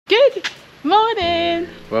Morning!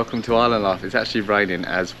 Welcome to Island Life. It's actually raining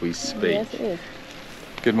as we speak. Yes, it is.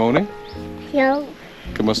 Good morning. No.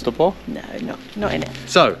 Kamusta po? No, not in it.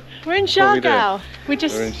 So, we're in Siargao. We're in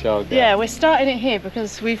Siargao. Yeah, we're starting it here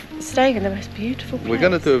because we're staying in the most beautiful place. We're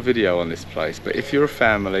going to do a video on this place, but if you're a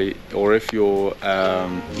family or if you're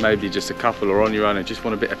maybe just a couple or on your own and just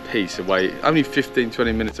want a bit of peace away, only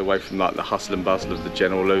 15-20 minutes away from like the hustle and bustle of the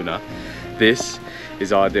General Luna, this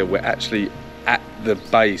is ideal. We're actually at the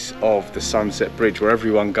base of the Sunset Bridge where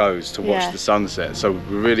everyone goes to watch the sunset, so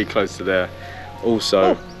we're really close to there.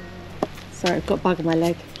 Also, sorry, I've got a bug in my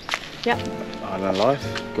leg. Yep. Island Life,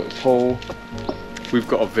 got a pool. We've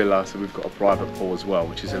got a villa, so we've got a private pool as well,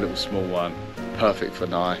 which is a little small one, perfect for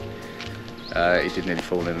Nye. He did nearly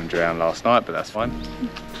fall in and drown last night, but that's fine.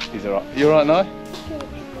 He's all right. You all right, Nye?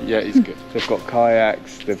 Yeah, he's good. They've got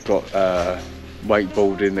kayaks, they've got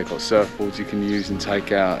wakeboarding, they've got surfboards you can use and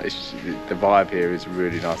take out. The vibe here is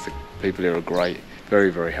really nice. The people here are great, very,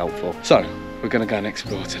 very helpful. So, we're going to go and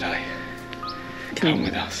explore today. Come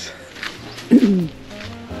with us. Good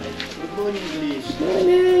morning, please.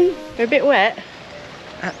 Morning. We're a bit wet.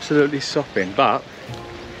 Absolutely sopping, but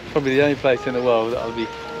probably the only place in the world that I'll be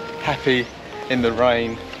happy in the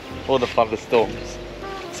rain or the thunderstorms.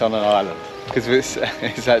 It's on an island. Because it's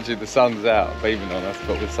actually, the sun's out, but even on us,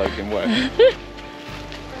 but we're soaking wet.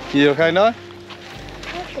 You okay now?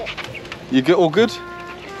 Okay. You good? All good?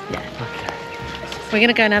 Yeah. Okay. We're going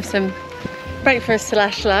to go and have some breakfast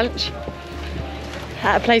 / lunch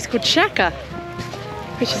at a place called Shaka,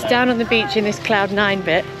 which is down on the beach in this Cloud 9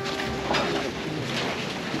 bit.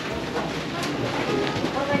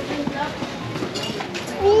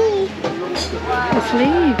 It's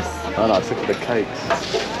leaves. Oh no, look at the cakes.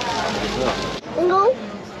 No.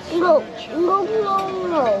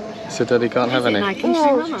 So Daddy can't have any. Like, can you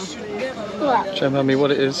show Mama? What? Show Mummy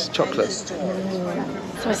what it is. Chocolate.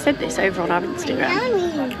 So I said this over on our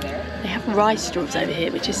Instagram. They have rice straws over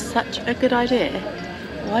here, which is such a good idea.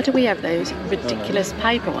 Why do we have those ridiculous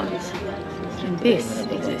paper ones? And this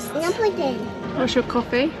exists. What's your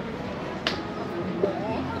coffee?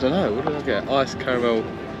 I don't know, what did I get? Iced caramel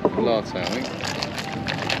latte, I think.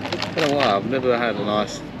 It's been a while. I've never had an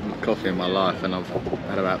iced coffee in my life, and I've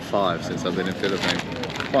had about 5 since I've been in Philippines.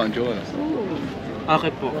 Quite enjoying it.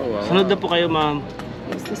 Okay po. Sunod na po kayo, ma'am.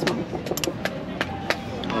 What's this one?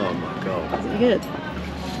 Oh my god. Is it good?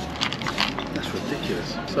 That's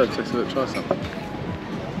ridiculous. So take a look, try something.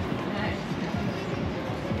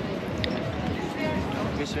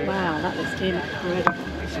 Wow, that looks incredible.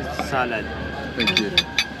 This is salad. Thank you.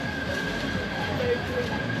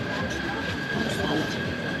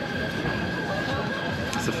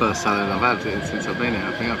 It's the first salad I've had since I've been here.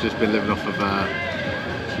 I think I've just been living off of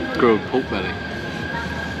grilled pork belly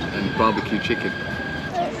and barbecue chicken.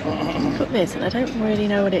 Got this, and I don't really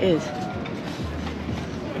know what it is.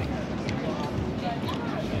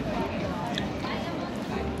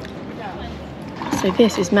 So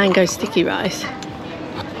this is mango sticky rice.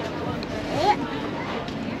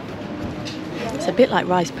 It's a bit like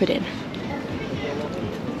rice pudding.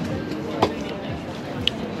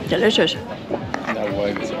 Delicious. No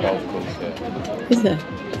way there's a golf course here. Is there?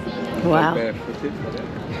 Wow. Barefooted.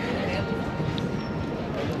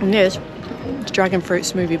 And this is dragon fruit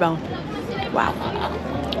smoothie bowl. Wow.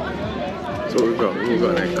 So what we've got? We've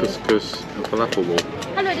got a couscous and falafel ball.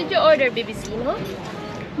 Hello, did you order bibisino?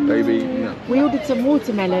 Baby, no. We ordered some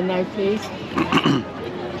watermelon though, please.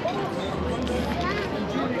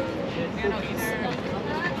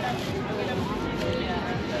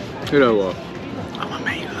 You know what? I'm a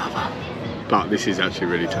meat lover. But this is actually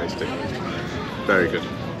really tasty. Very good.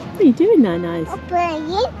 What are you doing there, Nice? What's playing?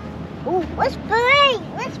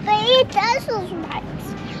 What's playing Tassos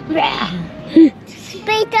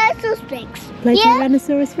Play Tassos Rex. Play Yeah.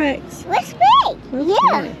 Tyrannosaurus Rex. What's playing?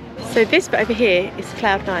 Yeah. So this bit over here is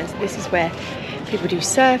Cloud 9. So this is where people do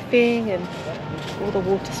surfing and all the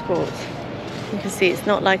water sports. You can see it's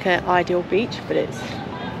not like an ideal beach, but it's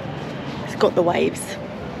got the waves.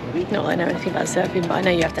 Not that I know anything about surfing, but I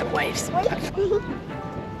know you have to have waves.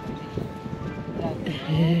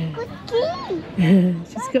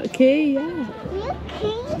 She's got a key, yeah.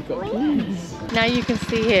 Now you can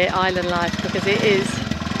see here island life because it is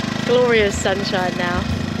glorious sunshine now.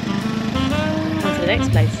 On to the next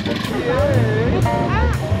place.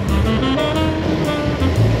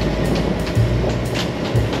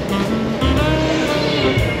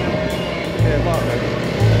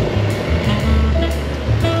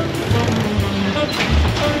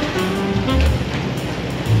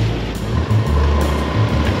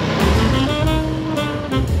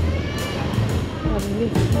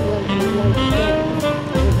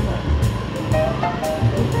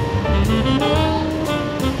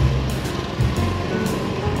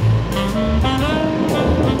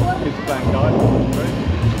 It's bang guys.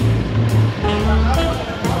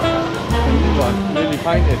 Nearly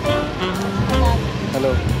painted.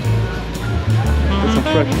 Hello. There's some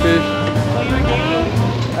fresh fish.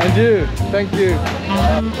 And you, thank you.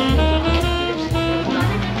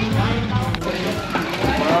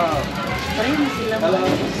 Wow. Hello.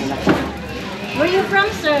 Where are you from,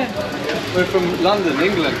 sir? We're from London,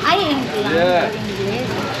 England. England. Yeah.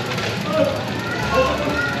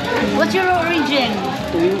 What's your origin?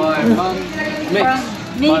 My mum mixed.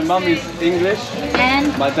 My mum is English.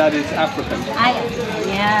 And My dad is African.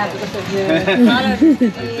 yeah, because of your color.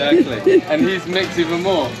 Exactly. And he's mixed even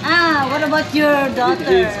more. What about your daughter?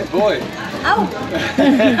 He's a boy. Oh.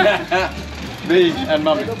 Me and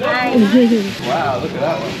mummy. Hi. Wow, look at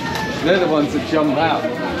that one. They're the ones that jump out.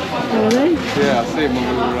 Really? Yeah, I see them when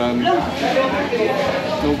we were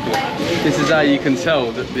snorkeling. This is how you can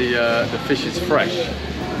tell that the fish is fresh,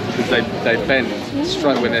 because they bend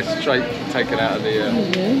straight when they're straight taken out of the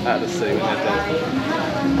sea when they're dead.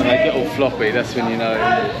 When they get all floppy, that's when you know,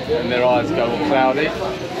 and their eyes go all cloudy.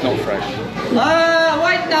 It's not fresh.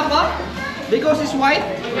 White Taba because it's white.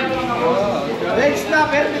 Red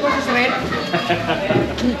snapper because it's red.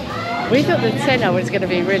 We thought the centre was going to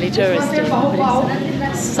be really touristy, but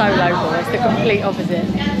it's so local. It's the complete opposite.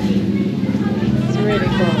 It's really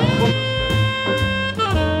cool.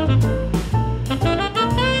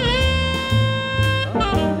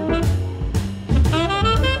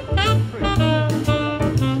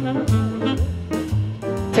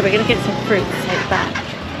 So we're going to get some fruit to take back.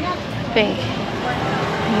 I think we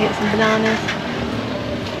can get some bananas,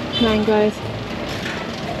 mangoes,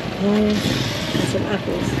 oranges, and some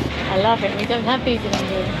apples. I love it. We don't have these in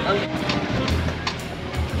England.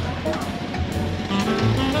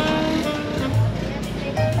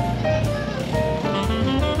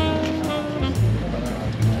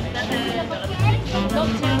 Not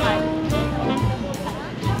too high.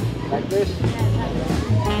 Like this.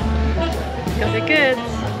 Got the goods.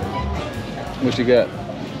 What you get?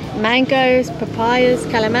 Mangoes, papayas,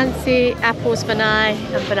 calamansi, apples for Nye,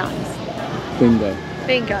 and bananas. Bingo.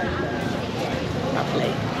 Bingo.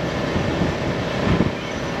 Lovely.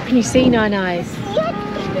 Can you see Nine Eyes?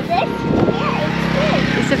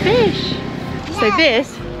 It's a fish. So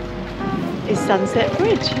this is Sunset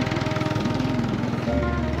Bridge.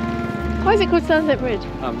 Why is it called Sunset Bridge?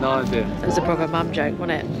 I have no idea. That was a proper mum joke,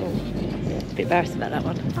 wasn't it? Oh, a bit embarrassed about that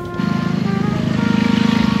one.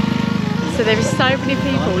 So there is so many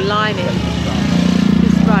people lining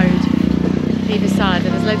this road either side,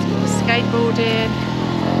 and there's loads of people skateboarding.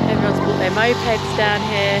 Everyone's brought their mopeds down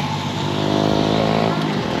here.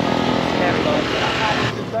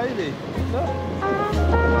 Very good. Baby,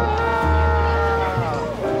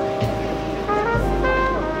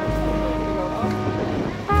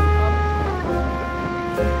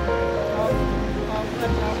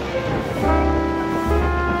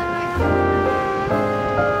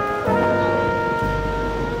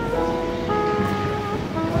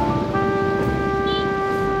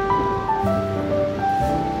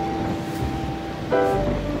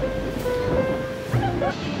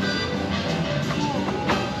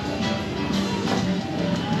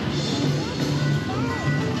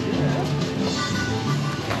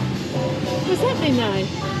 What's happening now?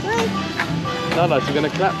 No, so we're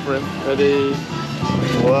going to clap for him. Ready?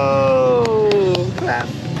 Whoa! Clap,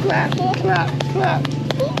 clap, clap, clap.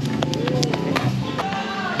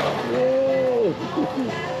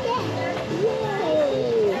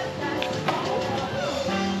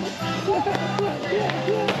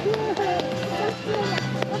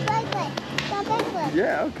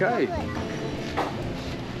 Yeah, okay.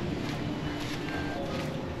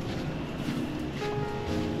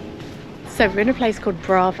 So we're in a place called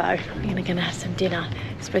Bravo. We're going to have some dinner.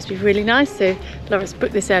 It's supposed to be really nice, so Laura's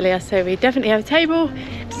booked this earlier, so we definitely have a table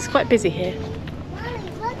because it's quite busy here.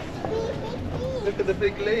 Look at the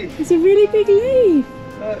big leaf. It's a really big leaf.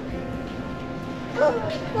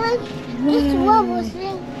 This one was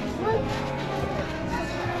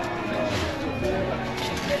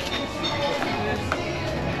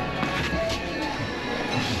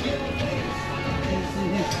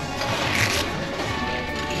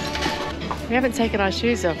We haven't taken our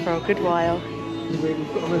shoes off for a good while.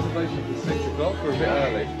 We've got a reservation for 6 o'clock. We're a bit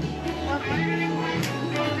early.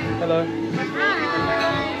 Hello.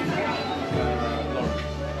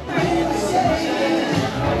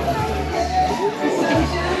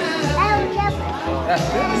 That's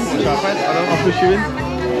it. I'll push you in.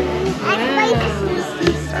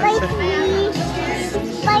 Spicy.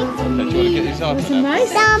 Do you want to get these after now?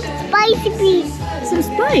 Nice. Some spicy piece. some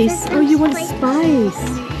spice? Oh, you want spice?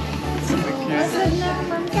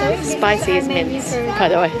 Spicy as mince, by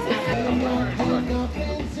the way.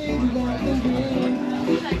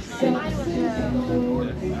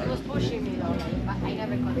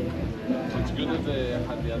 It's good that they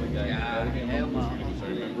had the other guy. So remember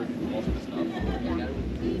most of the stuff.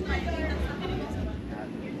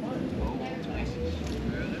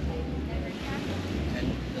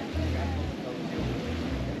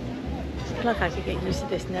 I feel like I could get used to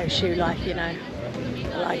this no shoe life, you know.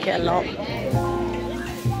 I like it a lot.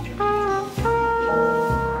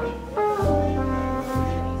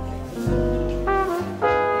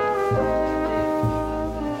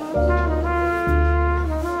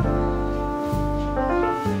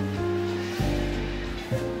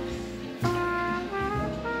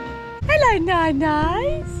 Hello,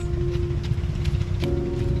 Nice.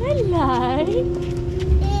 Hello.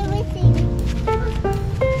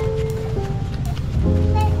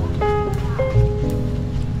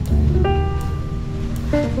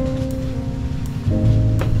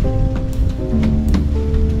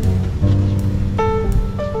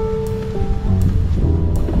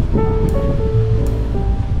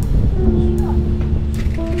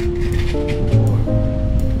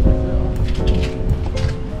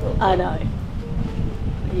 I know.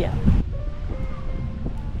 Yeah.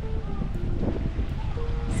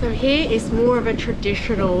 So here is more of a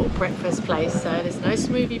traditional breakfast place. So there's no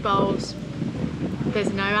smoothie bowls,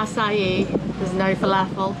 there's no acai, there's no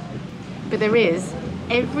falafel, but there is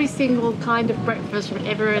every single kind of breakfast from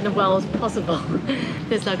everywhere in the world possible.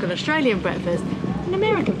 There's like an Australian breakfast, an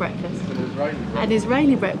American breakfast, an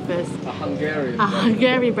Israeli breakfast, a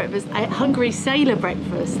Hungarian breakfast, a Hungary sailor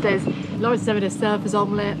breakfast. There's loads of a surfer's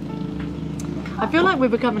omelette. I feel like we're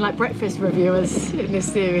becoming like breakfast reviewers in this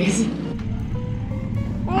series.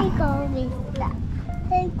 I go with that.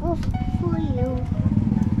 I go for you.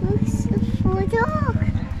 Looks for dog.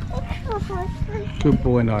 Good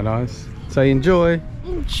boy, Nice. Say enjoy.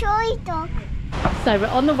 Enjoy dog. So we're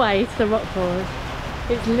on the way to the rock forest.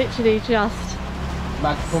 It's literally just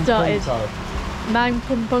started.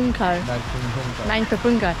 Mangpupunko.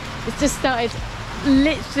 It's just started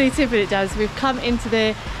literally 2 minutes down. So we've come into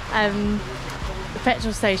the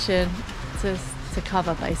petrol station to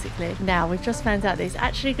cover basically. Now we've just found out that it's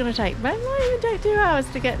actually going to take might even take 2 hours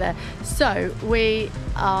to get there. So we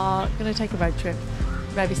are going to take a road trip.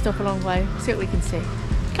 Maybe stop along the way, see what we can see.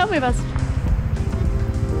 Come with us.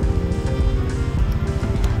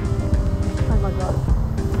 Oh my god.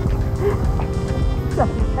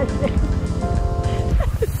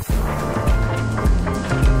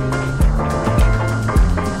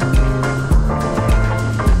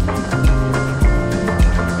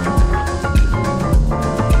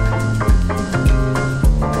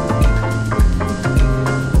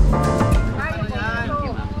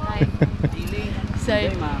 So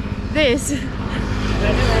this is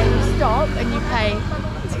where you stop and you pay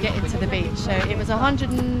to get into the beach. So it was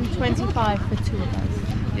 125 for 2 of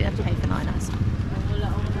us. You have to pay for 9 hours.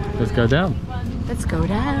 Let's go down. Let's go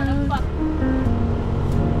down.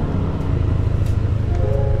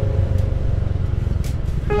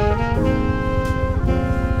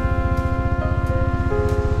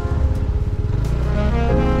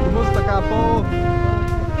 Kumusta ka po?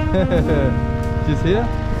 Just here?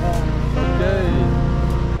 Okay.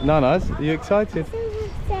 Nice. Are you excited?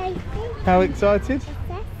 How excited?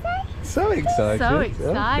 So excited. So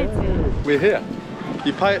excited. Okay. We're here.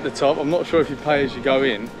 You pay at the top. I'm not sure if you pay as you go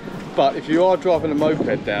in, but if you are driving a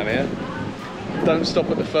moped down here, don't stop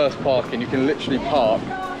at the first parking. You can literally park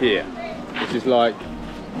here, which is like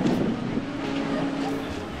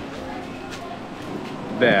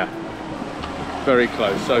there. Very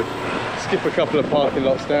close. So skip a couple of parking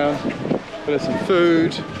lots down. But there's some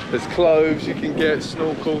food, there's clothes you can get,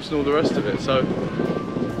 snorkels and all the rest of it. So,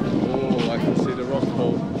 oh, I can see the rock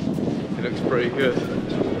pool. It looks pretty good.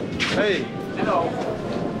 Hey! Hello!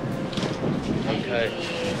 Okay.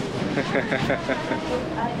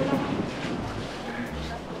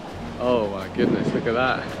 Oh my goodness, look at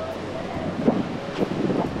that.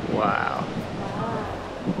 Wow.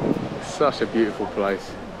 It's such a beautiful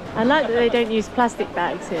place. I like that they don't use plastic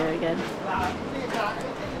bags here again.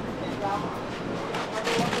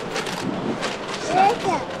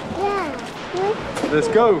 Let's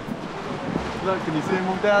go. Look, can you see them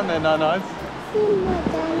all down there, Nice?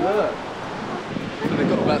 Look. So they've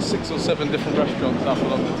got about 6 or 7 different restaurants up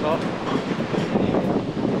along the top.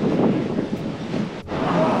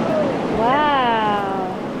 Wow.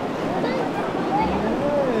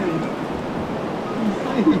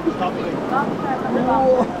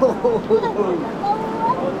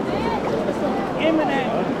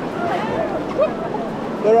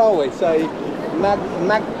 Where are we? Say,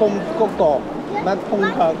 Magpongkoko.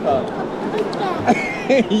 Magpongkoko.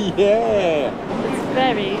 Yeah. It's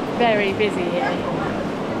very, very busy here.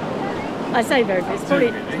 I say very busy. It's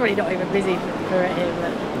probably not even busy for it here,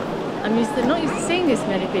 but I'm not used to seeing this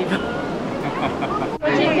many people.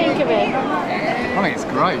 What do you think of it? I think it's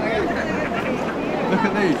great. Look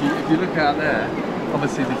at these. If you look out there,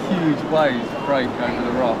 obviously the huge waves break over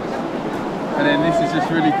the rocks, and then this is just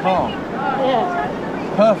really calm. Yeah.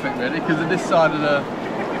 Perfect, really, because at this side of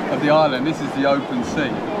the island, this is the open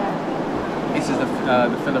sea. This is the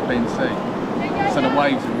Philippine Sea. So the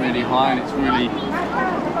waves are really high and it's really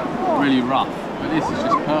rough. But this is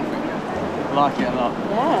just perfect. I like it a lot.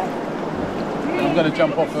 Yeah. And I'm going to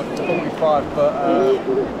jump off a 45-foot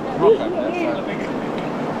rock over there.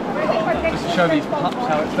 So just to show these pups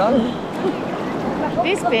how it's done.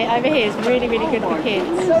 This bit over here is really, really good for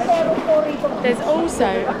kids. There's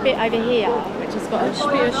also a bit over here which has got a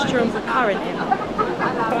bit of stronger current in it.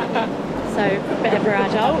 So better for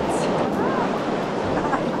adults.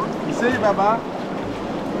 You see, Baba?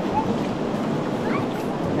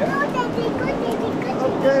 Okay.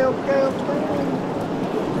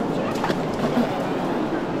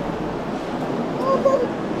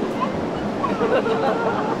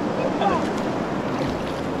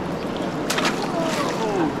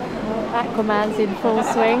 Aquaman's in full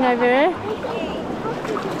swing over here.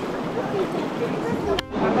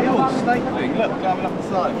 The old snake thing, look, climbing up the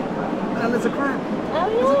side. And there's a crab. Oh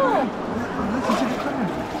yeah. Listen to the crab.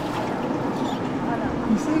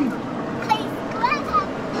 You see?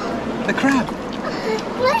 The crab.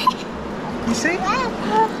 You see?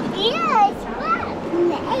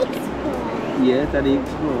 Yeah, Daddy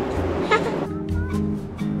explored.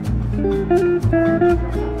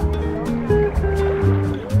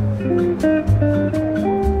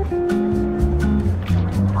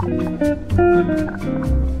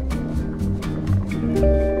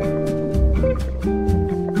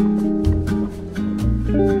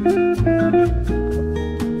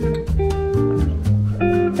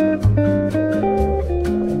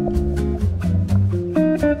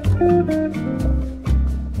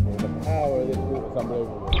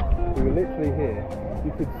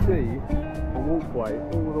 You could see the walkway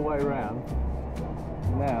all the way around.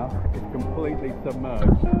 Now it's completely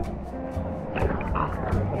submerged. I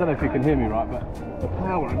don't know if you can hear me right, but the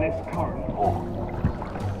power in this current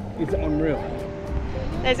is unreal.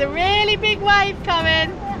 There's a really big wave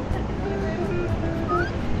coming.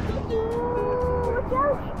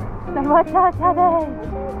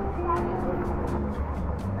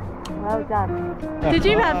 Well done. Did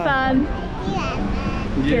you have fun?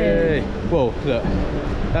 Yay! Well, look,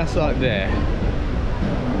 that's like there.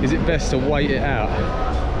 Is it best to wait it out?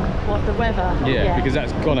 What, the weather? Yeah, because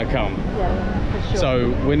that's gonna come. Yeah, for sure.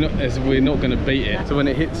 So we're not gonna beat it. So when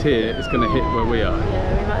it hits here, it's gonna hit where we are.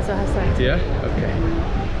 Yeah, we might as well have something to Yeah? Okay.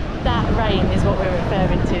 That rain is what we're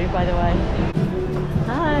referring to, by the way.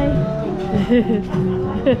 Hi.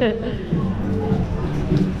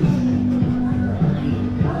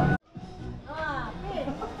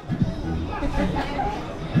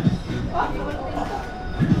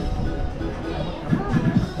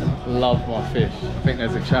 Love my fish. I think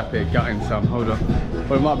there's a chap here gutting some. Hold on.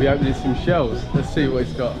 Or we might be opening some shells. Let's see what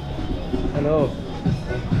he's got. Hello.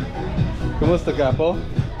 Kumusta, capo?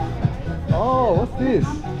 Oh, what's this?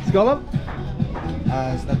 Scallop?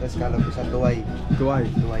 It's not a scallop, it's a duway. Duway.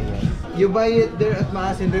 Duway, yes. You buy it there at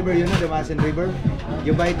Maasin River, you know the Maasin River?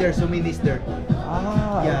 You buy it there, Suminis there.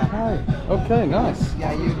 Ah, Yeah. okay. Okay, nice.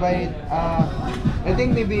 Yeah, you buy it, I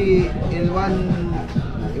think maybe in one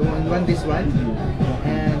this one,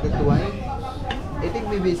 and the duway. I think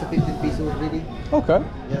maybe it's a 15 peso really. Okay.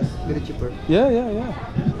 Yes, very cheaper. Yeah.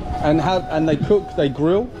 And they cook, they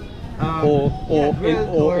grill? Or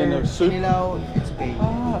in a soup? Kinilaw, it's okay.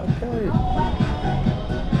 Ah, okay.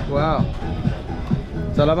 Wow.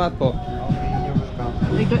 Salamat po. Okay, you're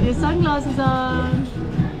welcome. You got your sunglasses on.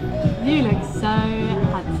 You look so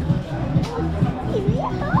handsome.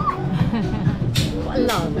 What I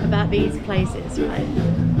love about these places, right?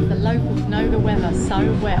 The locals know the weather so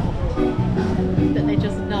well that they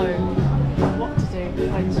just know what to do,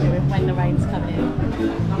 when to do it, when the rain's coming in.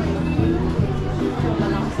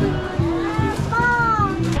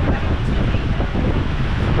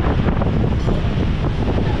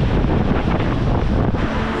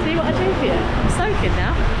 See what I do for you? I'm soaking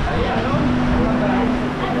now.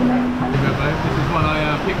 This is one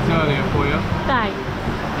I picked earlier for you. Thanks.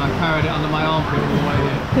 I carried it under my armpit all the way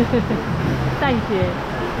here. Thank you.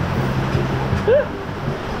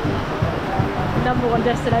 #1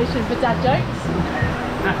 destination for dad jokes.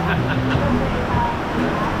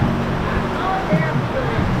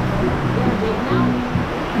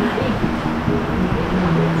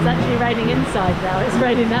 outside now, it's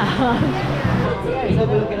raining that hard.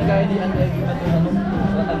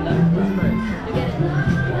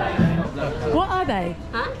 What are they?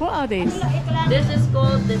 Huh? What are these? This is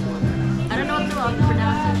called this one. I don't know how to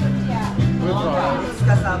pronounce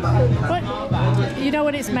What? You know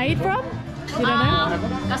what it's made from? You don't know?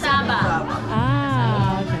 Kasaba.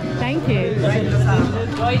 Ah, okay. Thank you.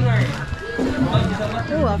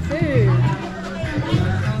 Oh, our food.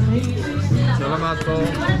 Salamat po.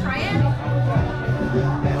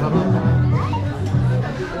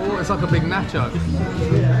 Oh, it's like a big nacho.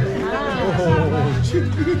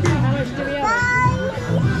 How much do we owe?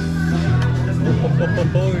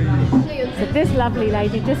 So this lovely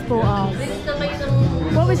lady just bought ours.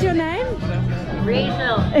 What was your name?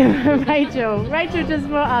 Rachel. Rachel. Rachel just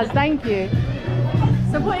bought us. Thank you.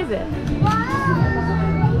 So what is it?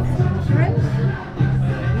 Shrimp?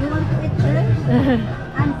 You want to eat shrimp?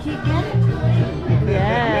 And chicken?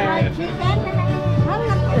 Yeah. Fried chicken?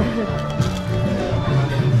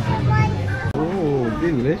 Oh,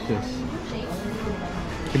 delicious.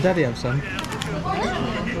 Can Daddy have some?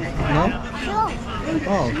 No?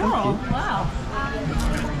 Oh, thank you. Wow.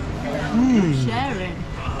 Sharing.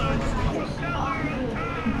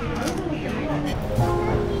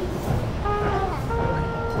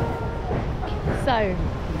 So,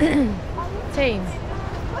 team,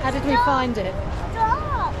 how did we find it?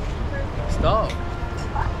 Start.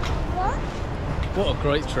 What a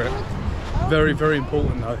great trip. Very, very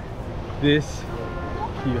important though. This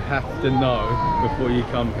you have to know before you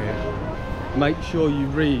come here. Make sure you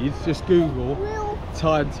read, just Google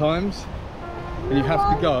tide times, and you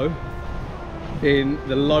have to go in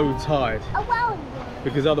the low tide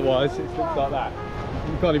because otherwise it looks like that.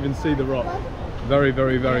 You can't even see the rock. Very,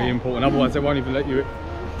 very, very important. Otherwise they won't even let you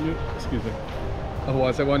excuse me.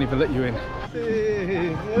 Otherwise they won't even let you in.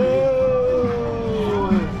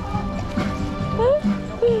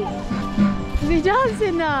 Is he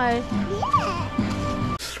dancing now?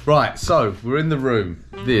 Right, so we're in the room.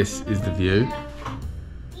 This is the view.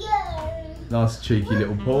 Nice cheeky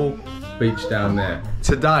little pool. Beach down there.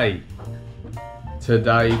 Today,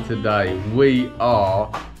 we are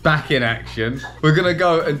back in action. We're gonna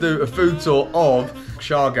go and do a food tour of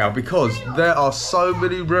Siargao because there are so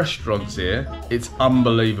many restaurants here. It's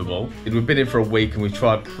unbelievable. We've been in for a week and we've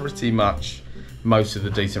tried pretty much most of the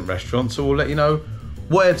decent restaurants. So we'll let you know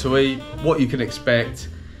where to eat, what you can expect,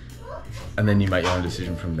 and then you make your own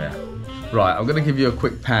decision from there. Right, I'm gonna give you a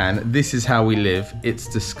quick pan. This is how we live. It's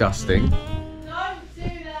disgusting. Don't do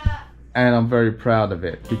that. And I'm very proud of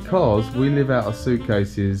it because we live out of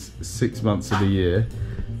suitcases 6 months of the year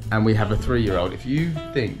and we have a 3-year-old. If you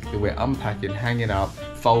think that we're unpacking, hanging up,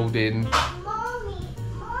 folding,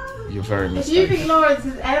 you're very If you mistaken. think Lawrence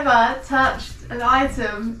has ever touched an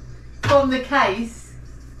item from the case,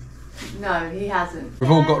 no, he hasn't.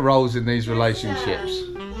 We've all got roles in these relationships.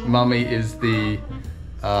 Mummy is the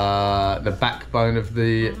backbone of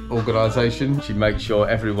the organisation. She makes sure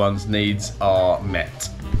everyone's needs are met,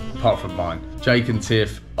 apart from mine. Jake and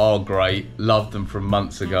Tiff are great. Loved them from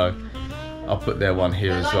months ago. I'll put their one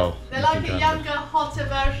here as well. They're like a younger, hotter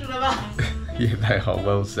version of us. Yeah, they are,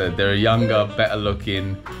 well said. They're a younger, better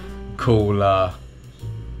looking, cooler,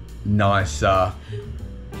 nicer,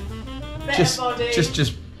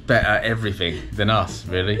 just better everything than us,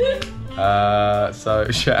 really. So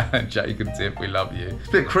shout out Jake and Tiff, we love you. It's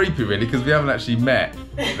a bit creepy really because we haven't actually met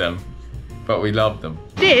them, but we love them.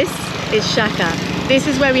 This is Shaka. This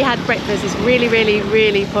is where we had breakfast. It's really, really,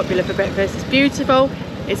 really popular for breakfast. It's beautiful.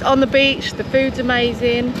 It's on the beach. The food's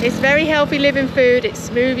amazing. It's very healthy living food. It's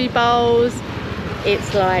smoothie bowls.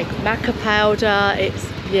 It's like maca powder. It's,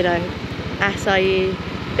 you know, acai,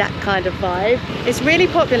 that kind of vibe. It's really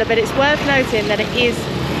popular, but it's worth noting that it is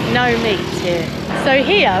no meat here. So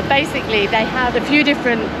here, basically, they have a few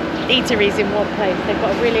different eateries in one place. They've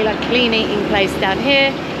got a really like clean eating place down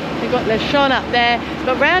here. They've got Lechon up there,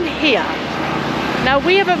 but around here, now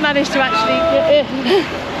we haven't managed to actually get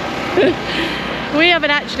in. We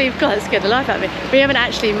haven't actually, God, it scared the life out of me. We haven't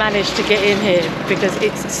actually managed to get in here because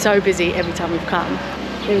it's so busy every time we've come.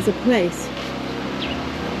 There's a place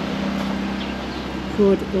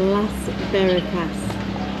called Las Barracas.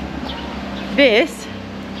 This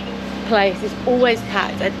place is always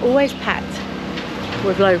packed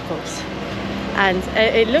with locals, and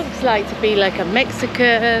it looks like to be like a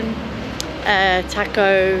Mexican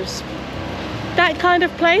tacos, that kind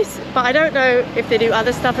of place, but I don't know if they do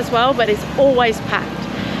other stuff as well, but it's always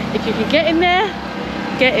packed. If you can get in there,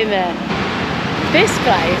 get in there. This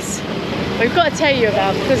place we've got to tell you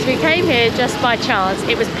about because we came here just by chance.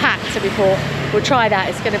 It was packed, so we thought we'll try that.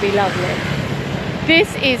 It's going to be lovely. This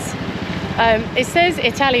is It says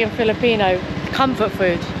Italian Filipino comfort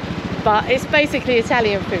food, but it's basically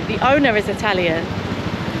Italian food. The owner is Italian.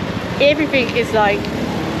 Everything is like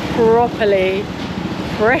properly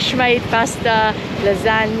fresh made pasta,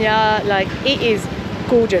 lasagna, like it is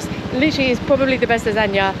gorgeous. Literally, it's probably the best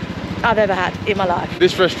lasagna I've ever had in my life.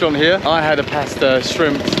 This restaurant here, I had a pasta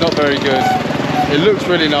shrimp. It's not very good. It looks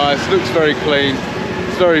really nice, looks very clean.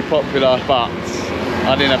 It's very popular, but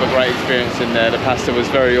I didn't have a great experience in there. The pasta was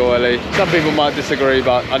very oily. Some people might disagree,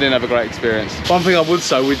 but I didn't have a great experience. One thing I would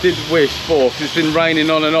say, we did wish for, because it's been raining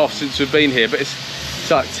on and off since we've been here, but it's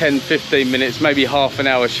like 10-15 minutes, maybe half an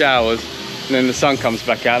hour showers, and then the sun comes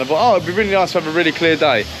back out. I thought, oh, it'd be really nice to have a really clear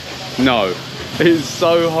day. No, it is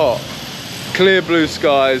so hot. Clear blue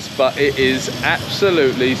skies, but it is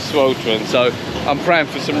absolutely sweltering, so I'm praying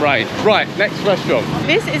for some rain. Right, next restaurant.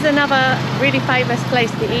 This is another really famous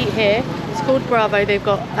place to eat here. It's called Bravo. They've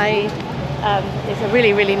got a it's a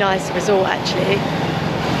really, really nice resort actually.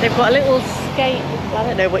 They've got a little skate, I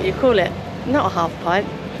don't know what you call it, not a half pipe,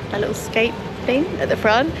 a little skate thing at the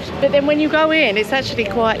front. But then when you go in, it's actually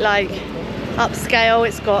quite like upscale.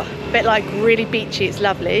 It's got a bit like really beachy. It's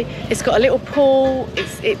lovely. It's got a little pool.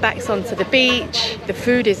 It backs onto the beach. The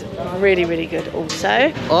food is really, really good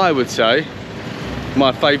also. I would say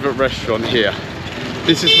my favourite restaurant here.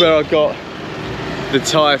 This is where I got the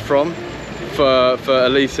Thai from for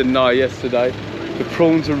Eleise and Nye yesterday. The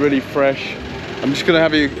prawns are really fresh. I'm just going to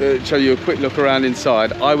have show you a quick look around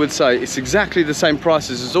inside. I would say it's exactly the same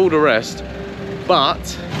prices as all the rest, but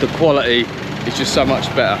the quality is just so much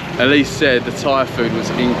better. Eleise said the Thai food was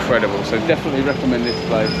incredible, so definitely recommend this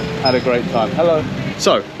place. Had a great time. Hello.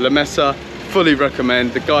 So, La Mesa, fully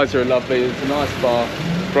recommend. The guys are lovely. It's a nice bar,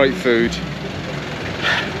 great food.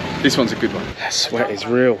 This one's a good one. That sweat is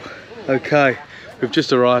real. Okay, we've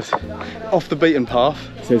just arrived off the beaten path.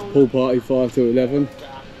 It says pool party 5 till 11.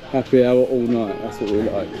 Happy hour all night. That's what we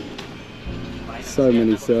like. So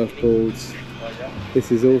many surfboards.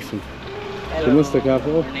 This is awesome. Kumusta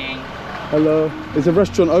capital? Hello. Is the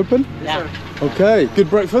restaurant open? Yeah. Okay. Good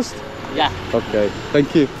breakfast? Yeah. Okay.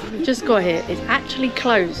 Thank you. We've just got here. It's actually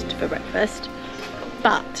closed for breakfast,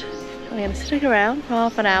 but we're going to stick around for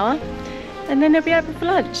half an hour and then they'll be open for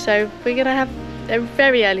lunch. So we're going to have a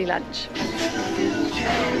very early lunch.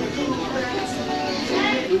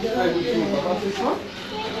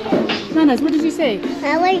 Nanas, what did you say?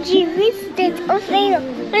 I want to visit on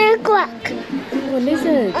the clock. Oh,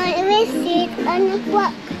 lizard. I visit on the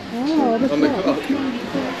clock. Oh, On the clock.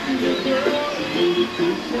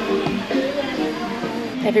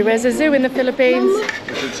 everywhere's a zoo in the Philippines.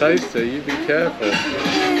 It's a taster. You be careful.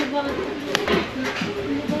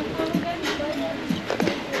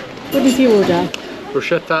 What did you order?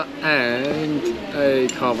 Bruschetta and a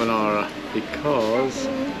carbonara because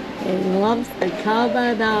He loves the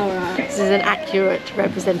carbonara. This is an accurate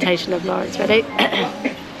representation of Lawrence. Ready?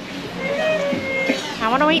 I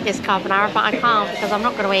want to eat this carbonara, but I can't because I'm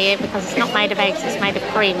not going to eat it because it's not made of eggs, it's made of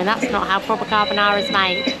cream, and that's not how proper carbonara is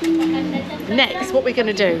made. Next, what we're going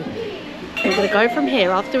to do, we're going to go from here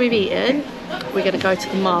after we've eaten. We're going to go to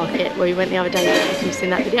the market where we went the other day, if you've seen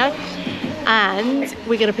that video. And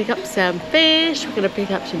we're going to pick up some fish, we're going to pick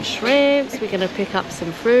up some shrimps, we're going to pick up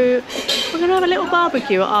some fruit. We're going to have a little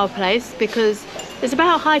barbecue at our place because it's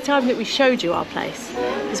about high time that we showed you our place.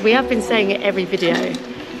 Because we have been saying it every video.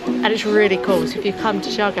 And it's really cool. So if you come to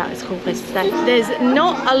Siargao, it's a cool place to stay. There's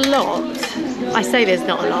not a lot, I say there's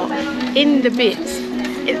not a lot, in the bits.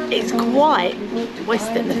 It's quite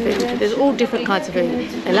Western, the food. There's all different kinds of food.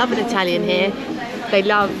 They love an Italian here. They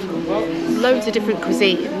love loads of different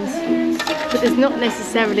cuisines. But there's not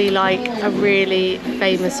necessarily like a really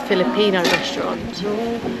famous Filipino restaurant.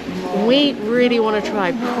 We really want to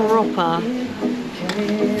try proper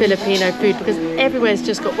Filipino food because everywhere's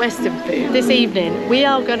just got Western food. This evening we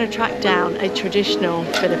are going to track down a traditional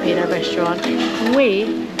Filipino restaurant and we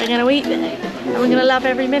are going to eat there and we're going to love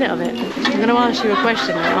every minute of it. I'm going to ask you a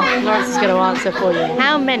question now. Lawrence is going to answer for you.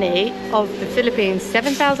 How many of the Philippines'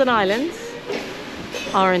 7,000 islands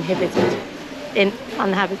are uninhabited?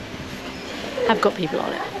 Have got people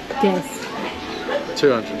on it? Yes.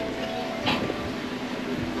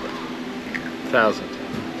 200,000.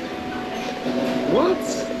 What?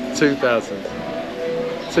 2,000.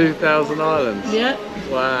 2,000 islands? Yeah.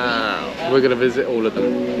 Wow. We're going to visit all of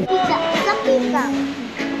them.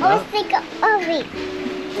 Or take off it.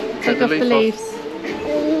 Take off the leaves.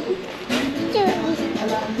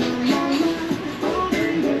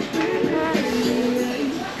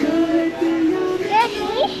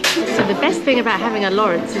 So the best thing about having a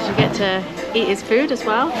Lawrence is you get to eat his food as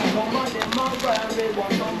well.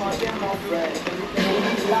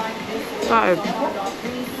 So,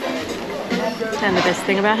 And the best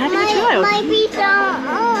thing about having a child. My pizza.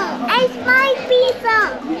 It's my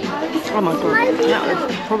pizza. Oh my god, that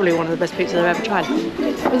was probably one of the best pizzas I've ever tried.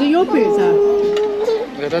 Is it your pizza?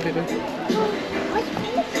 Yeah, Daddy do.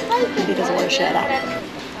 He doesn't want to share that.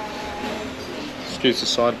 Excuse the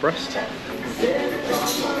side breast.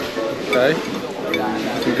 Okay,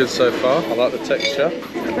 looking good so far. I like the texture.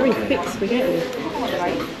 Very thick spaghetti.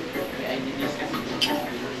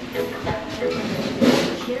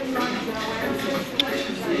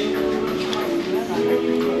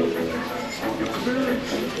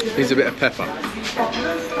 Needs a bit of pepper.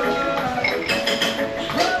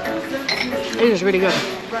 It is really good.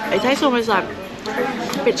 It tastes almost like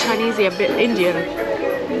a bit Chinese-y, a bit Indian.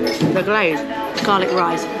 The glaze, garlic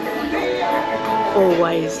rice,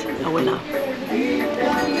 always a winner. We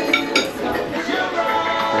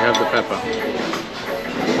have the pepper.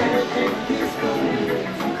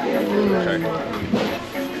 Okay.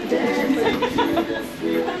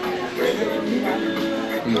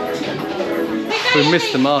 We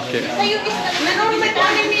missed the market,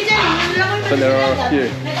 but there are a few.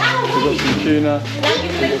 We've got some tuna, we've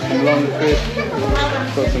got some lungfish,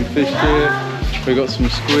 we've got some fish here, we've got some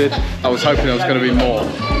squid. I was hoping there was going to be more,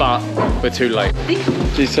 but we're too late.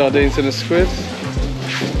 These sardines and the squids.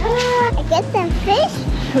 I get some fish.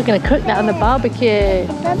 We're going to cook that on the barbecue.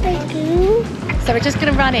 Barbecue. So we're just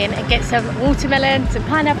going to run in and get some watermelon, some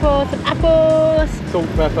pineapple, some apples. Salt,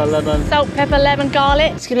 pepper, lemon. Salt, pepper, lemon,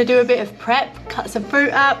 garlic. Just going to do a bit of prep, cut some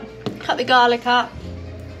fruit up, cut the garlic up.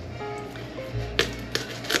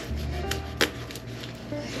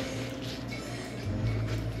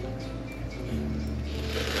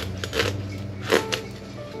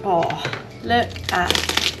 Oh, look at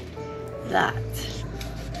that.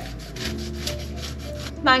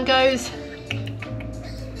 Mangoes.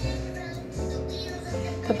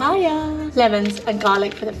 Papaya, lemons and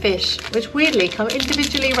garlic for the fish, which weirdly come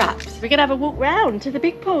individually wrapped. We're gonna have a walk round to the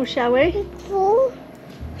big pool, shall we? Pool.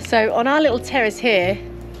 So on our little terrace here,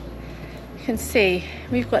 you can see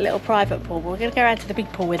we've got a little private pool, but we're gonna go around to the big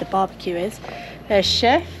pool where the barbecue is. There's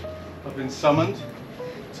Chef. I've been summoned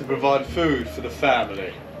to provide food for the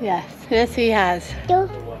family. Yes, he has.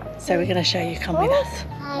 So we're gonna show you, come with us.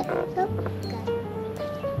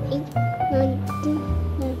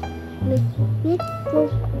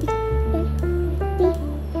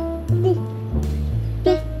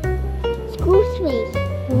 Excuse me.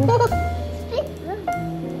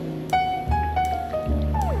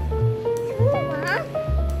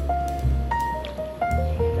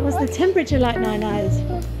 What's the temperature like, Nine Eyes?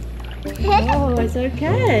 Oh, it's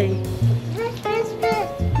okay.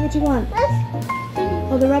 What do you want?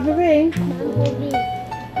 Oh, the rubber ring?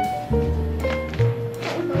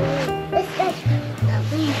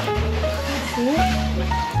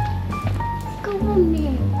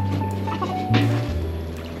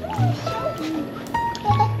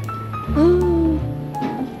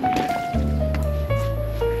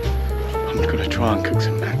 I'm gonna try and cook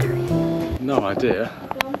some mackerel. No idea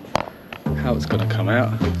how it's gonna come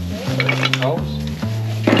out.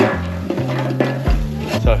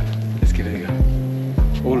 So let's give it a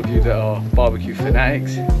go. All of you that are barbecue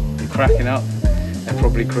fanatics, you're cracking up and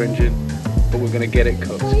probably cringing, but we're gonna get it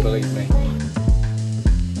cooked, believe me.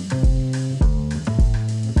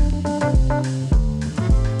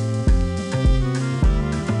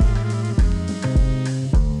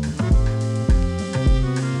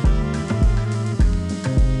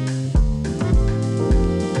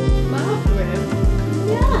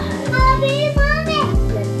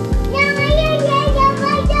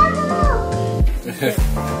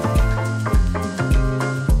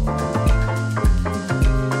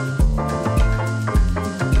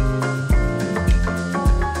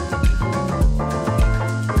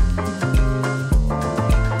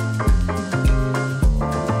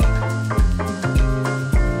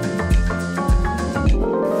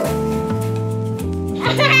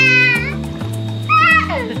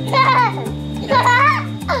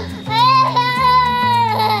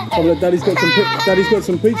 Oh, look, Daddy's got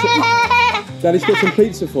some pizza. Daddy's got some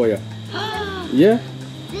pizza for you. Yeah?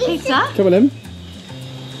 Pizza? Come on, Em.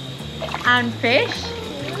 And fish.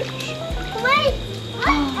 Wait.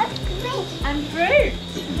 And fruit.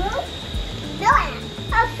 No,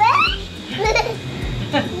 a fish?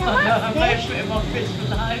 I'm actually my fish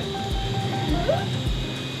alive.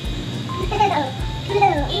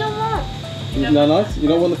 No, nice. You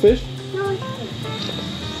don't want the fish?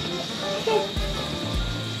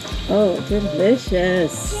 Oh,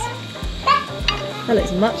 delicious. That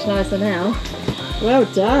looks much nicer now. Well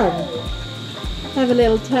done. Have a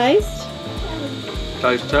little taste.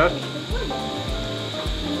 Taste test.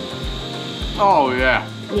 Oh yeah.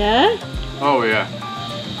 Yeah? Oh yeah.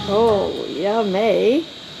 Oh, yummy.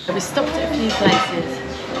 We stopped at a few places.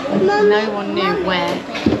 No one knew where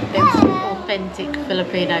there was authentic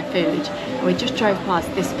Filipino food. And we just drove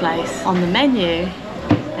past this place. On the menu,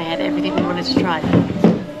 they had everything we wanted to try.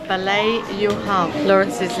 Ballet you have.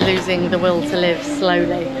 Lawrence is losing the will to live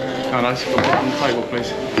slowly. Oh, nice. Put it on the table,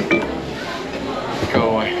 please. Go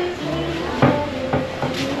away.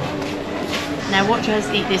 Now watch us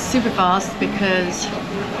eat this super fast because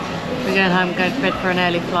we're going home, going to bed for an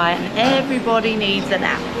early flight, and everybody needs a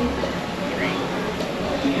nap.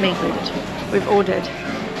 Me included. We've ordered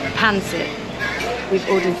pancit, we've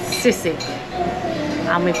ordered sisig,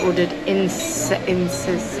 and we've ordered insal,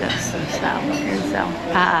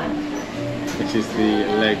 Which is the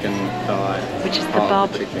leg and thigh. which is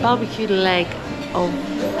the barbecued leg of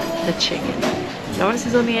the chicken. Lawrence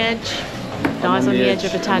is on the edge. Di's on the edge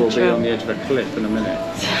of a tantrum. We'll be on the edge of a cliff in a minute.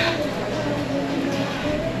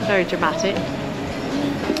 Very dramatic.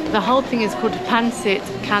 The whole thing is called Pancit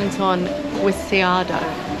Canton with Siargao.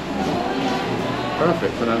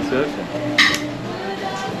 Perfect pronunciation.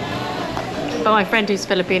 But my friend who's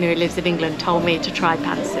Filipino who lives in England told me to try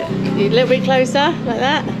pancit. You a little bit closer, like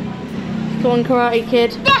that. Go on, Karate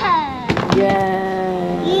Kid. Yeah. Yeah.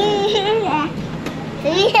 Yeah.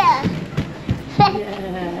 Yeah.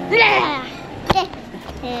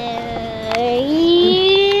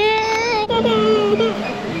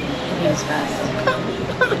 Who's first?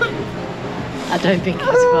 I don't think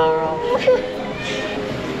it's far off.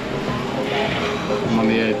 I'm on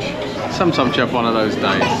the edge. Sometimes you have one of those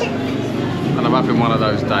days. And I'm having one of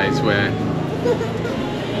those days where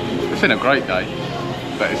it's been a great day,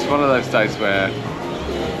 but it's one of those days where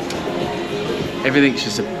everything's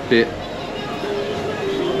just a bit,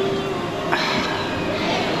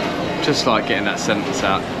 just like getting that sentence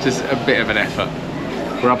out, just a bit of an effort.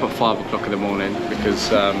 We're up at 5 o'clock in the morning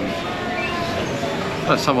because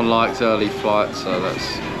someone likes early flights, so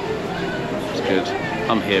that's good.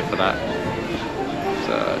 I'm here for that.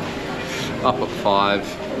 So up at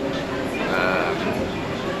 5.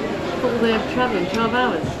 What were they travelling? 12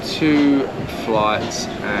 hours? 2 flights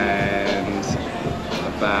and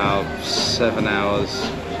about 7 hours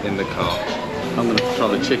in the car. I'm going to try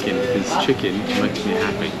the chicken because chicken makes me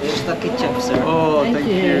happy. Just the ketchup, sir. Oh, thank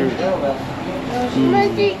you.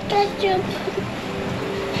 Magic ketchup.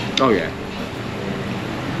 Oh yeah.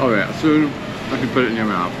 Oh yeah, soon I can put it in your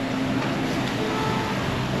mouth.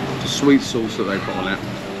 The sweet sauce that they put on it. I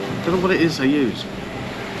don't know what it is they use.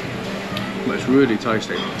 But it's really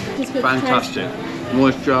tasty. Fantastic.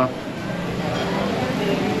 Moisture,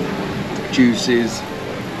 juices,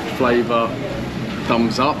 flavour,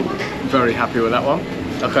 thumbs up. Very happy with that one.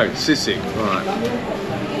 Okay, sisig. Alright.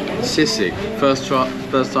 Sisig. First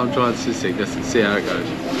time trying sisig. Let's see how it goes.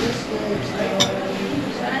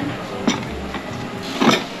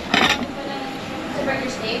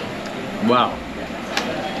 Wow.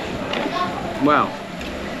 Wow.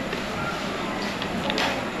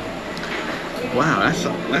 Wow,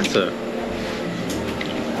 that's a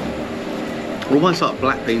almost like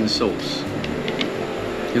black bean sauce.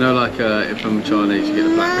 You know, like if from Chinese you get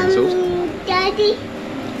the black bean sauce. Daddy.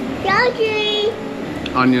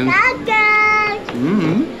 Onions.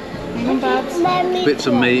 Mommy. Bits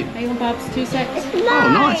of meat. Hang on, Babs, 2 seconds. Oh,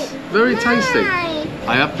 nice. Very tasty.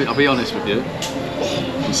 I'll be honest with you,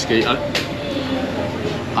 Mosquito.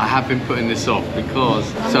 I have been putting this off because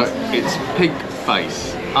it's pig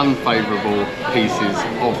face, unfavourable pieces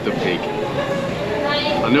of the pig.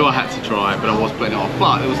 I knew I had to try it, but I was putting it off.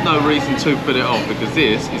 But there was no reason to put it off because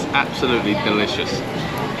this is absolutely delicious.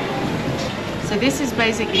 So this is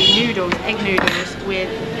basically noodles, egg noodles with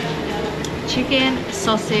chicken,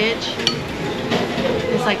 sausage.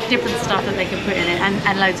 There's like different stuff that they can put in it,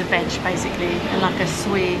 and loads of veg basically, and like a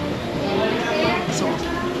sweet sauce.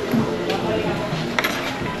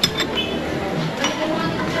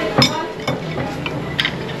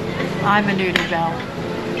 I'm a noodle girl.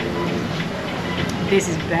 This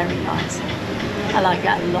is very nice. I like it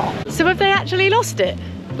a lot. So have they actually lost it?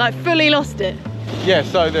 Like fully lost it? Yeah,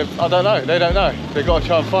 so I don't know. They don't know. They've got to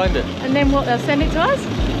try and find it. And then what, they'll send it to us?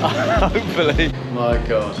 Hopefully. My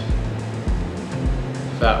God.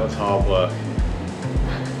 That was hard work.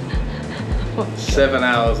 7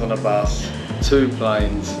 hours on a bus, 2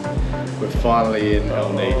 planes. We're finally in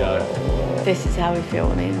El Nido. This is how we feel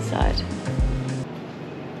on the inside.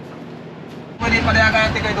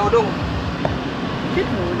 Good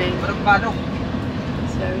morning.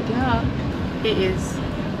 So yeah, it is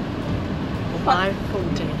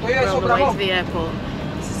 5:40. We're on the way to the airport.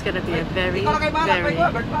 This is going to be a very, very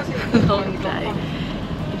long day.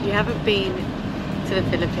 If you haven't been to the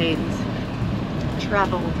Philippines,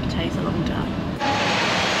 travel takes a long time.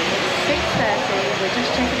 6:30, we're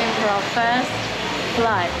just checking in for our first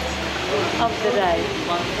flight of the day.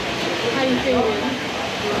 How are you feeling?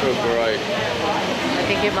 Feel great. I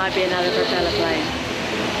think it might be another propeller plane.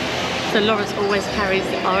 So Lawrence always carries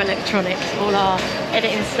our electronics, all our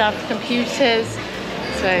editing stuff, computers.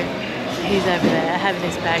 So he's over there having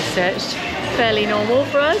his bag searched. Fairly normal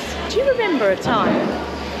for us. Do you remember a time,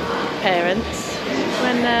 parents,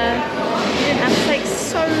 when you didn't have to take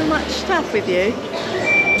so much stuff with you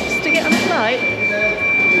just to get on a flight?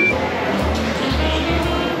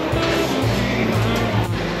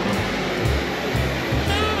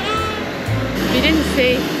 If you didn't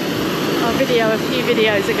see our video a few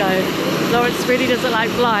videos ago, Lawrence really doesn't like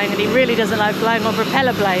flying, and he really doesn't like flying on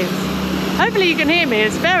propeller planes. Hopefully you can hear me,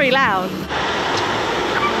 it's very loud.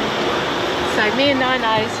 So me and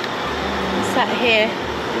Nine-Eyes sat here.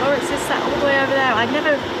 Lawrence is sat all the way over there. I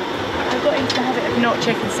got into the habit of not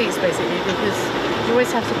checking seats basically, because you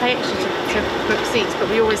always have to pay extra to book seats, but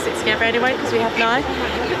we always sit together anyway because we have Nye.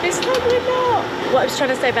 But this time we're not. What I was trying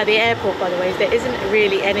to say about the airport, by the way, is there isn't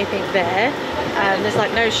really anything there. There's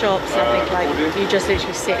like no shops, nothing, like you just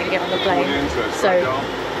literally sit and get on the plane. So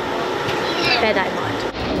bear that in mind.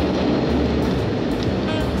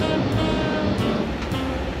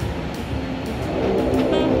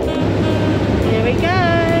 Here we go.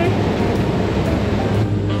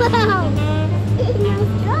 Wow!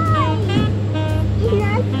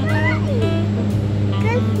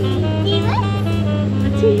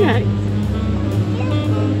 T-Rex.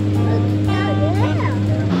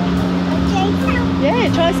 Yeah,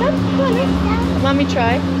 try some. Come on, then. Mummy,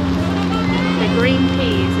 try. The green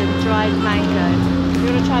peas and dried mango. You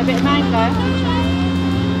want to try a bit of mango?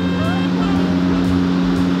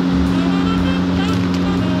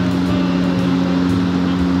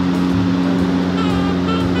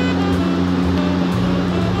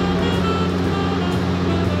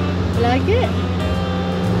 Like it?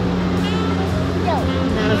 No.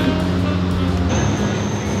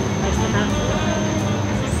 Less than that.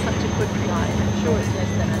 This is such a quick flight. I'm sure it's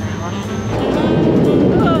less than an hour.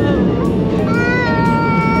 Whoa.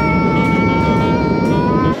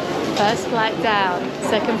 First flight down,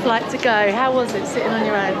 second flight to go. How was it sitting on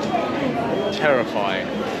your own? Terrifying.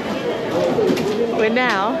 We're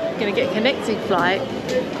now going to get a connecting flight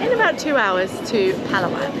in about 2 hours to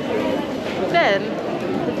Palawan. Then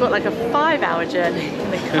we've got like a 5-hour journey in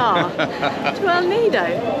the car to El Nido.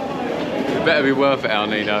 It better be worth it, El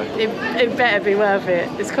Nido. It better be worth it.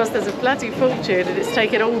 It's cost us a bloody fortune and it's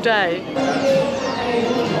taken all day.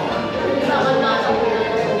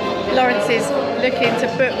 Lawrence is looking to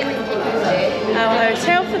book our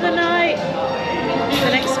hotel for the night,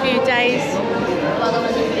 the next few days.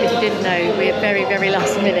 If you didn't know, we're very, very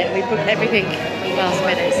last minute. We booked everything last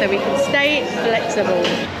minute so we can stay flexible.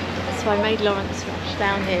 So I made Lawrence rush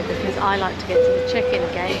down here because I like to get to the check-in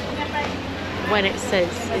gate when it says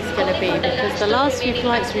it's going to be, because the last few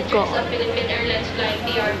flights we've got,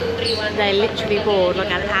 they literally board like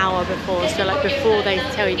an hour before, so like before they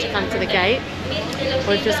tell you to come to the gate.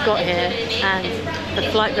 We've just got here and the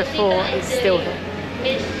flight before is still here.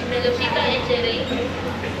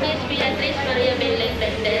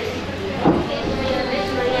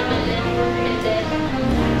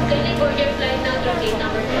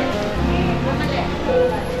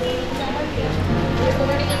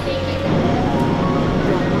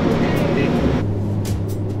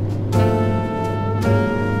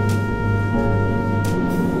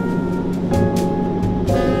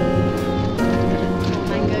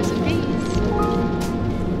 Mangoes and peas.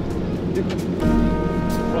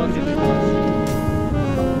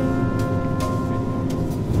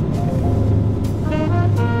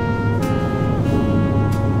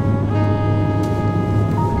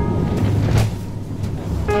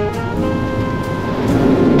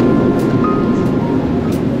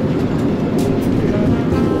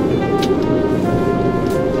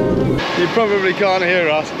 You probably can't hear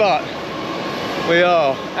us, but we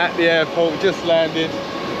are at the airport, just landed.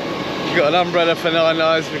 You've got an umbrella for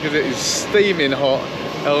Nine-Eyes because it is steaming hot.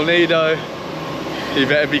 El Nido, you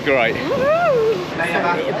better be great. So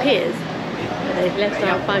it appears that they've left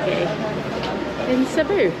our buggy in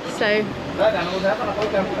Cebu. So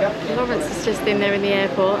Lawrence is just in there in the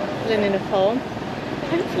airport, filling in a form.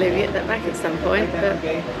 Hopefully we get that back at some point, but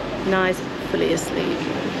Nye's fully asleep.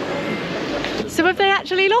 So have they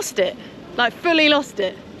actually lost it? Like fully lost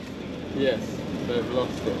it? Yes, they've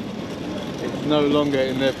lost it. It's no longer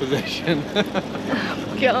in their possession.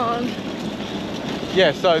 Oh God.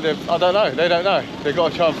 Yeah, so they've, I don't know, they don't know. They've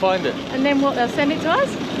got to try and find it. And then what, they'll send it to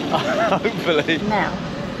us? Hopefully. Now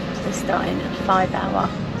we're starting a 5-hour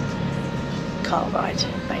car ride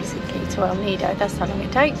basically to El Nido. That's how long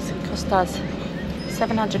it takes. It cost us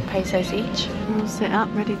 700 pesos each. We're all set up,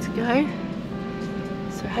 ready to go.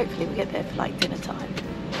 So hopefully we get there for like dinner time.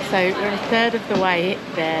 So we're a third of the way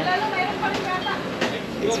there.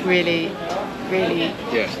 It's really, really...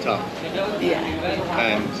 Yeah, it's tough. Yeah.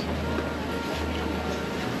 And,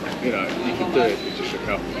 you know, you can do it with just a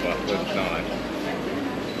couple of 9.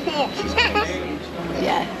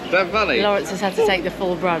 Yeah. Is that funny? Lawrence has had to take the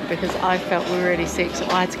full brunt because I felt we were really sick, so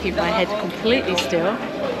I had to keep my head completely still.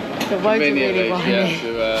 The woes are really whiny.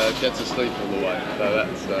 To get to sleep all the way. So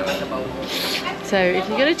that's. So if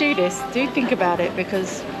you're gonna do this, do think about it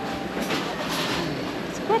because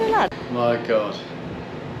it's quite a lot. My God,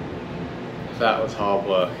 that was hard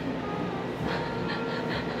work.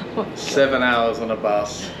 7 hours on a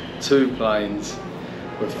bus, 2 planes.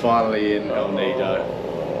 We're finally in El Nido.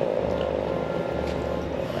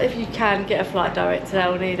 If you can get a flight direct to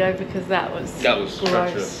El Nido because that was gross.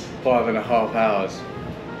 Treacherous. 5.5 hours.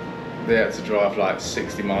 They had to drive like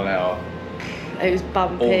 60 mile an hour. It was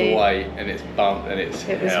bumpy. All the way, and it's bumped and it's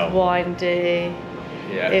It was hell. windy.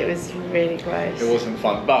 Yeah. It was really gross. It wasn't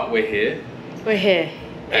fun, but we're here. We're here.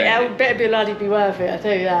 And It better be bloody be worth it, I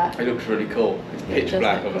tell you that. It looks really cool. It's pitch does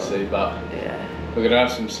black, look obviously, but Yeah. we're gonna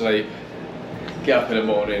have some sleep, get up in the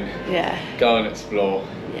morning, Yeah. go and explore,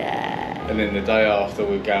 Yeah. and then the day after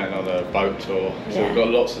we're going on a boat tour. So Yeah. we've got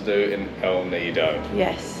lots to do in El Nido.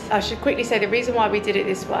 Yes. I should quickly say the reason why we did it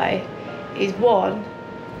this way is one,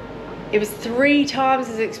 it was 3 times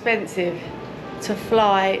as expensive to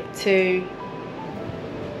fly to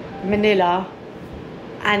Manila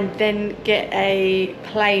and then get a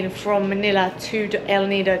plane from Manila to El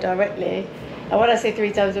Nido directly. And when I say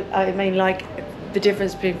 3 times, I mean like the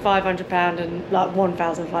difference between £500 and like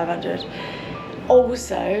 1,500.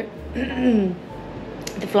 Also,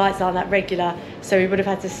 the flights aren't that regular, so we would have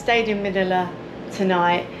had to stay in Manila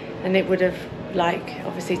tonight, and it would have like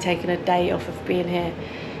obviously taken a day off of being here.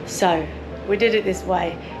 So we did it this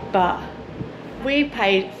way, but we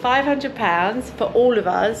paid £500 for all of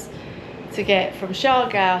us to get from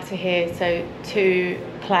Siargao to here, so 2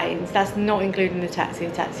 planes. That's not including the taxi.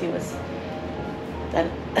 The taxi was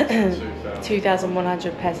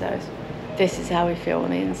 2,100 pesos. This is how we feel on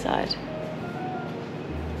the inside.